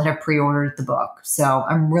people that have pre-ordered the book. So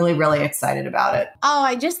I'm really, really excited about it. Oh,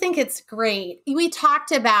 I just think it's great. We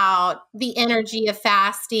talked about the energy of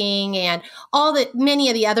fasting and many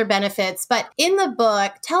of the other benefits, but in the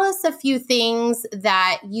book, tell us a few things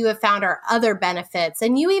that you have found are other benefits.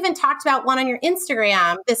 And you even talked about one on your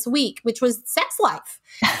Instagram this week, which was sex life.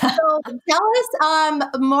 So tell us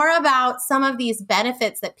more about some of these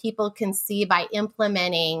benefits that people can see by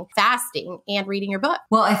implementing fasting and reading your book.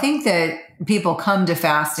 Well, I think that people come to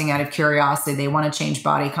fasting out of curiosity. They want to change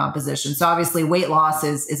body composition. So obviously weight loss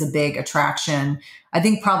is a big attraction. I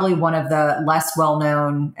think probably one of the less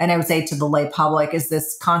well-known, and I would say to the lay public, is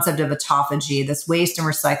this concept of autophagy, this waste and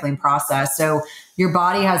recycling process. So your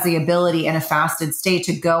body has the ability in a fasted state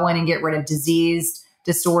to go in and get rid of diseased,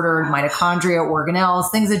 disordered mitochondria, organelles,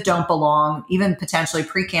 things that don't belong, even potentially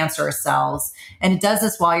precancerous cells. And it does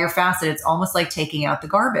this while you're fasted. It's almost like taking out the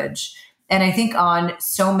garbage. And I think on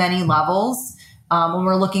so many levels, when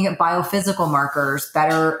we're looking at biophysical markers,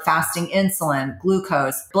 better fasting insulin,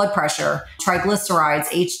 glucose, blood pressure, triglycerides,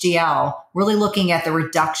 HDL, really looking at the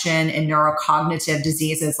reduction in neurocognitive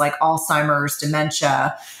diseases like Alzheimer's,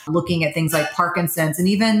 dementia, looking at things like Parkinson's, and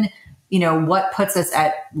even what puts us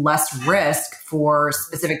at less risk for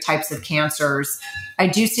specific types of cancers. I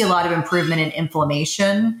do see a lot of improvement in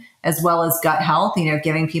inflammation as well as gut health,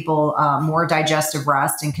 giving people more digestive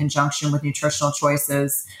rest in conjunction with nutritional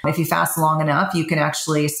choices. If you fast long enough, you can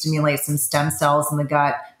actually stimulate some stem cells in the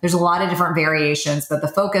gut. There's a lot of different variations, but the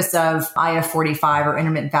focus of IF45 or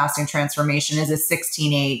intermittent fasting transformation is a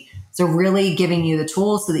 16-8. So really giving you the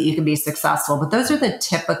tools so that you can be successful. But those are the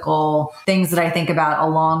typical things that I think about,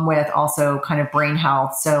 along with also kind of brain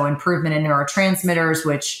health. So improvement in neurotransmitters,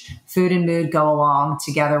 which food and mood go along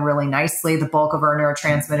together really nicely. The bulk of our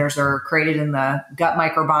neurotransmitters are created in the gut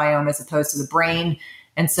microbiome as opposed to the brain.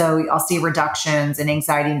 And so I'll see reductions in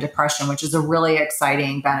anxiety and depression, which is a really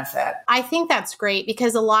exciting benefit. I think that's great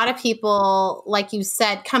because a lot of people, like you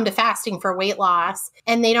said, come to fasting for weight loss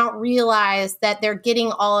and they don't realize that they're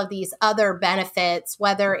getting all of these other benefits,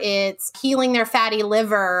 whether it's healing their fatty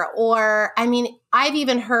liver or, I've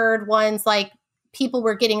even heard ones like people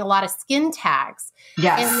were getting a lot of skin tags.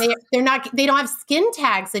 Yes. And they don't have skin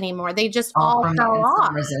tags anymore. They just all fell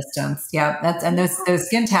off. Resistance. Yeah. Those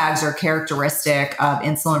skin tags are characteristic of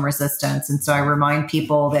insulin resistance. And so I remind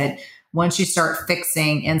people that once you start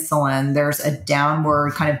fixing insulin, there's a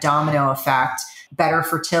downward kind of domino effect, better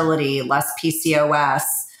fertility, less PCOS.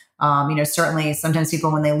 Certainly sometimes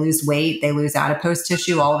people, when they lose weight, they lose adipose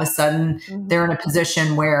tissue. All of a sudden they're in a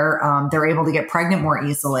position where they're able to get pregnant more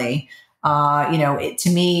easily.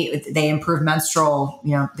 To me, they improve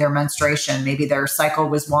their menstruation. Maybe their cycle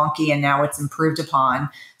was wonky and now it's improved upon.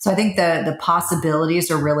 So I think the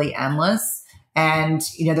possibilities are really endless. And,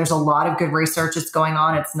 there's a lot of good research that's going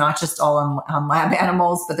on. It's not just all on lab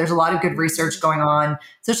animals, but there's a lot of good research going on,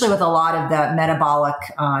 especially with a lot of the metabolic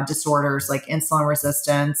disorders like insulin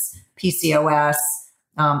resistance, PCOS,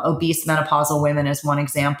 obese menopausal women is one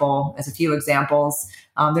example, as a few examples.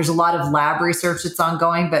 There's a lot of lab research that's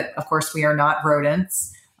ongoing, but of course we are not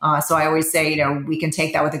rodents. So I always say, we can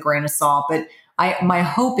take that with a grain of salt. But my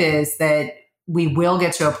hope is that we will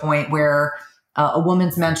get to a point where a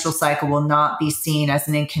woman's menstrual cycle will not be seen as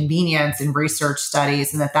an inconvenience in research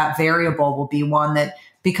studies, and that variable will be one that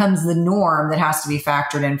becomes the norm that has to be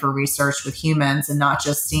factored in for research with humans and not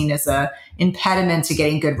just seen as a impediment to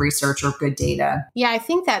getting good research or good data. Yeah, I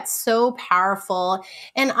think that's so powerful.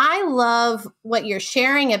 And I love what you're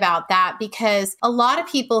sharing about that, because a lot of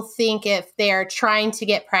people think if they're trying to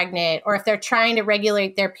get pregnant or if they're trying to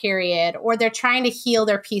regulate their period or they're trying to heal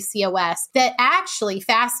their PCOS, that actually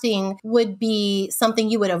fasting would be something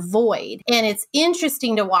you would avoid. And it's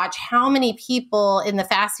interesting to watch how many people in the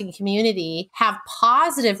fasting community have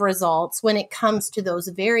positive results when it comes to those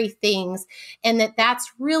very things, and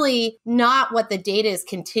that's really not what the data is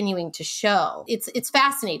continuing to show. It's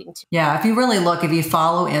fascinating to me. Yeah, if you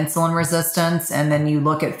follow insulin resistance and then you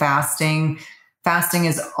look at fasting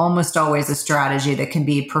is almost always a strategy that can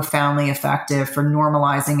be profoundly effective for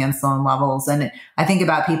normalizing insulin levels. And I think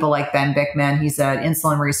about people like Ben Bikman. He's an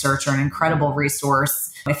insulin researcher, an incredible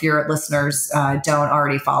resource. If your listeners don't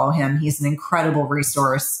already follow him, he's an incredible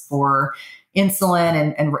resource for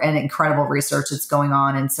insulin and incredible research that's going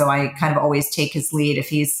on. And so I kind of always take his lead. If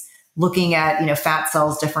he's looking at, fat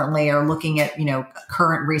cells differently or looking at,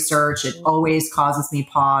 current research, it always causes me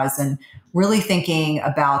pause and really thinking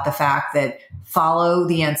about the fact that follow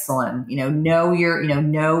the insulin,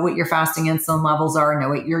 know what your fasting insulin levels are, know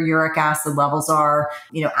what your uric acid levels are,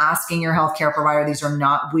 asking your healthcare provider. These are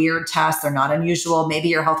not weird tests. They're not unusual. Maybe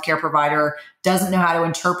your healthcare provider doesn't know how to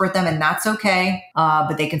interpret them, and that's okay.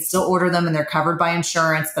 But they can still order them and they're covered by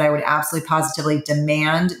insurance. But I would absolutely positively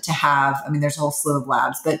demand to have, there's a whole slew of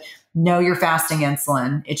labs, but know your fasting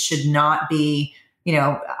insulin. It should not be,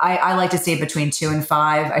 I like to say between 2 and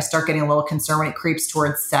 5. I start getting a little concerned when it creeps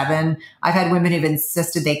towards 7. I've had women who've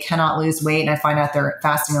insisted they cannot lose weight, and I find out their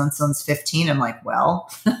fasting insulin's 15. I'm like, well,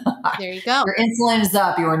 there you go. Your insulin is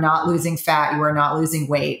up. You are not losing fat. You are not losing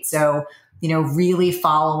weight. So, really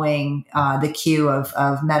following the cue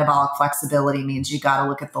of metabolic flexibility means you got to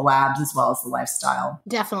look at the labs as well as the lifestyle.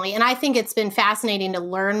 Definitely. And I think it's been fascinating to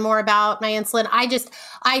learn more about my insulin.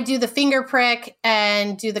 I do the finger prick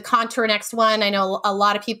and do the Contour Next one. I know a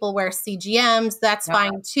lot of people wear CGMs. That's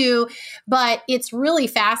fine too. But it's really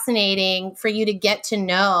fascinating for you to get to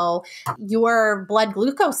know your blood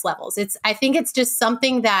glucose levels. I think it's just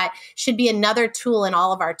something that should be another tool in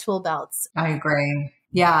all of our tool belts. I agree.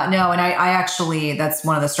 Yeah, no. And I actually, that's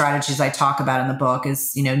one of the strategies I talk about in the book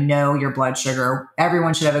is, know your blood sugar.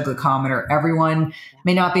 Everyone should have a glucometer. Everyone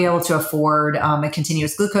may not be able to afford a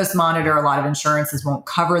continuous glucose monitor. A lot of insurances won't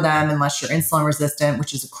cover them unless you're insulin resistant,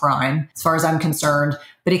 which is a crime as far as I'm concerned.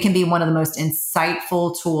 But it can be one of the most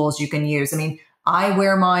insightful tools you can use. I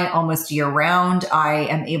wear mine almost year round. I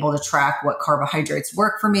am able to track what carbohydrates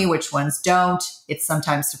work for me, which ones don't. It's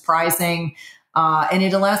sometimes surprising. And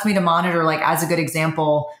it allows me to monitor, like as a good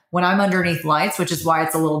example, when I'm underneath lights, which is why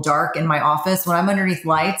it's a little dark in my office, when I'm underneath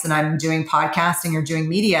lights and I'm doing podcasting or doing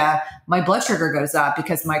media, my blood sugar goes up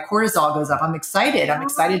because my cortisol goes up. I'm excited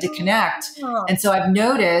to connect. And so I've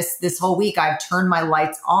noticed this whole week, I've turned my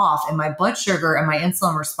lights off and my blood sugar and my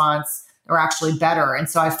insulin response are actually better. And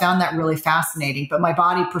so I found that really fascinating, but my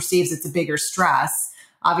body perceives it's a bigger stress.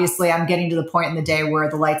 Obviously, I'm getting to the point in the day where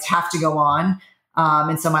the lights have to go on.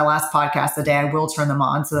 And so my last podcast today, I will turn them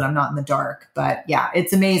on so that I'm not in the dark. But yeah,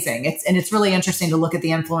 it's amazing. It's really interesting to look at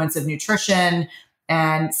the influence of nutrition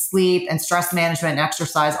and sleep and stress management and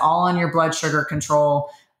exercise all on your blood sugar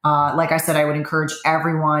control. Like I said, I would encourage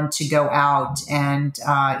everyone to go out and,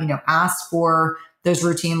 ask for those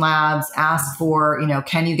routine labs, ask for,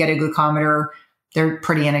 can you get a glucometer? They're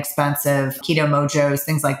pretty inexpensive. Keto Mojos,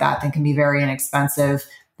 things like that, they can be very inexpensive.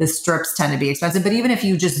 The strips tend to be expensive, but even if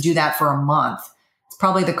you just do that for a month,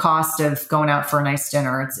 probably the cost of going out for a nice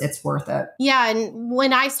dinner. It's worth it. Yeah. And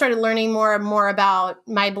when I started learning more and more about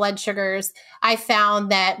my blood sugars, I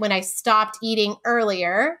found that when I stopped eating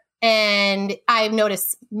earlier, and I've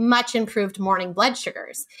noticed much improved morning blood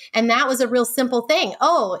sugars. And that was a real simple thing.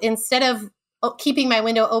 Instead of keeping my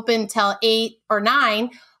window open till 8 or 9,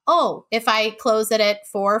 if I close it at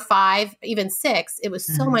 4, 5, even 6, it was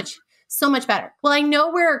so much better. Well, I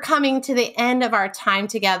know we're coming to the end of our time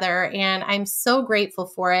together, and I'm so grateful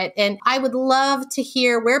for it. And I would love to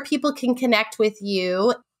hear where people can connect with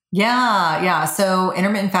you. Yeah. So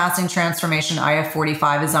Intermittent Fasting Transformation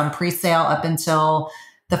IF45 is on pre-sale up until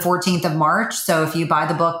the 14th of March. So if you buy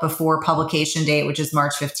the book before publication date, which is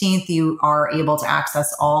March 15th, you are able to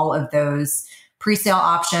access all of those pre-sale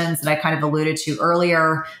options that I kind of alluded to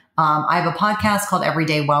earlier. I have a podcast called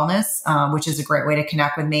Everyday Wellness, which is a great way to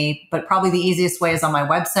connect with me. But probably the easiest way is on my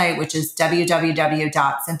website, which is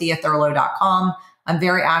www.cynthiathurlow.com. I'm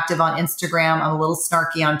very active on Instagram. I'm a little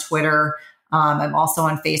snarky on Twitter. I'm also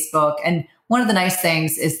on Facebook. And one of the nice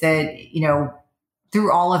things is that,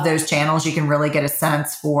 through all of those channels, you can really get a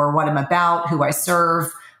sense for what I'm about, who I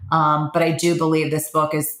serve. But I do believe this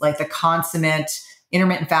book is like the consummate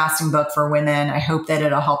intermittent fasting book for women. I hope that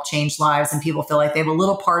it'll help change lives and people feel like they have a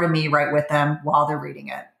little part of me right with them while they're reading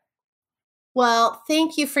it. Well,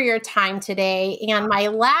 thank you for your time today. And my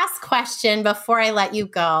last question before I let you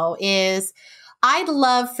go is, I'd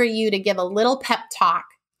love for you to give a little pep talk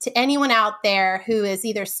to anyone out there who has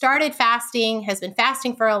either started fasting, has been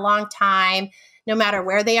fasting for a long time, no matter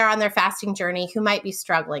where they are on their fasting journey, who might be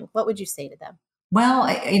struggling. What would you say to them? Well,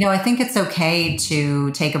 I think it's okay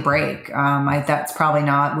to take a break. That's probably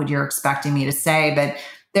not what you're expecting me to say, but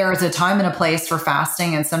there is a time and a place for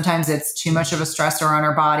fasting. And sometimes it's too much of a stressor on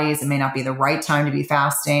our bodies. It may not be the right time to be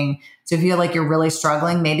fasting. So if you feel like you're really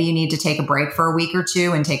struggling, maybe you need to take a break for a week or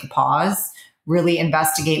two and take a pause, really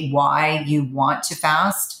investigate why you want to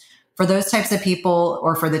fast. For those types of people,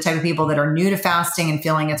 or for the type of people that are new to fasting and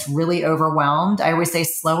feeling it's really overwhelmed, I always say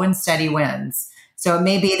slow and steady wins. So it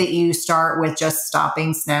may be that you start with just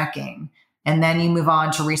stopping snacking, and then you move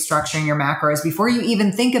on to restructuring your macros before you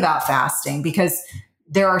even think about fasting, because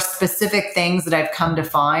there are specific things that I've come to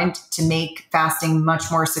find to make fasting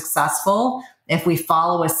much more successful. If we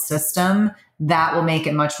follow a system, that will make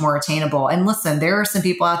it much more attainable. And listen, there are some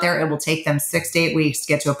people out there, it will take them 6 to 8 weeks to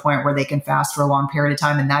get to a point where they can fast for a long period of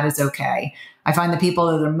time, and that is okay. I find the people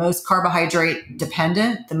that are the most carbohydrate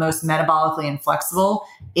dependent, the most metabolically inflexible,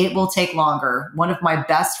 it will take longer. One of my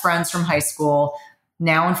best friends from high school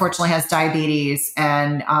now unfortunately has diabetes,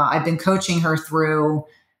 and I've been coaching her through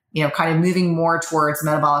kind of moving more towards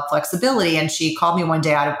metabolic flexibility. And she called me one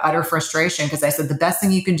day out of utter frustration because I said, the best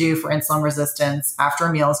thing you can do for insulin resistance after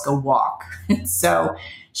a meal is go walk. So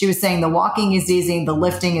she was saying the walking is easy, the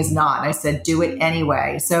lifting is not. And I said, do it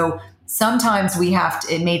anyway. So sometimes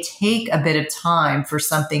it may take a bit of time for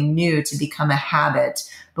something new to become a habit,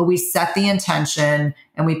 but we set the intention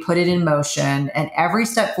and we put it in motion, and every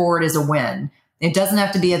step forward is a win. It doesn't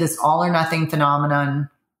have to be this all or nothing phenomenon.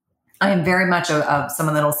 I am very much of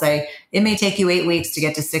someone that'll say, it may take you 8 weeks to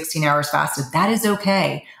get to 16 hours fasted. That is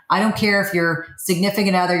okay. I don't care if your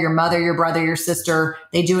significant other, your mother, your brother, your sister,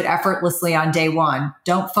 they do it effortlessly on day one.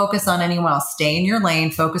 Don't focus on anyone else. Stay in your lane,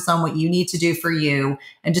 focus on what you need to do for you,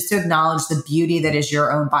 and just to acknowledge the beauty that is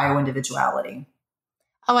your own bio-individuality.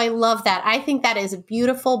 Oh, I love that. I think that is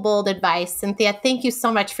beautiful, bold advice. Cynthia, thank you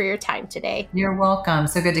so much for your time today. You're welcome.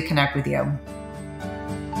 So good to connect with you.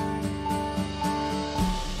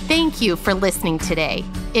 Thank you for listening today.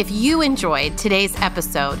 If you enjoyed today's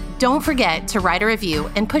episode, don't forget to write a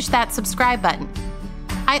review and push that subscribe button.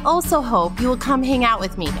 I also hope you will come hang out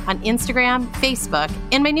with me on Instagram, Facebook,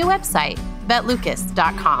 and my new website,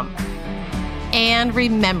 betlucas.com. And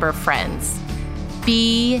remember, friends,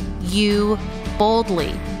 be you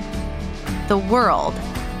boldly. The world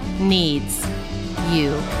needs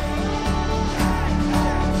you.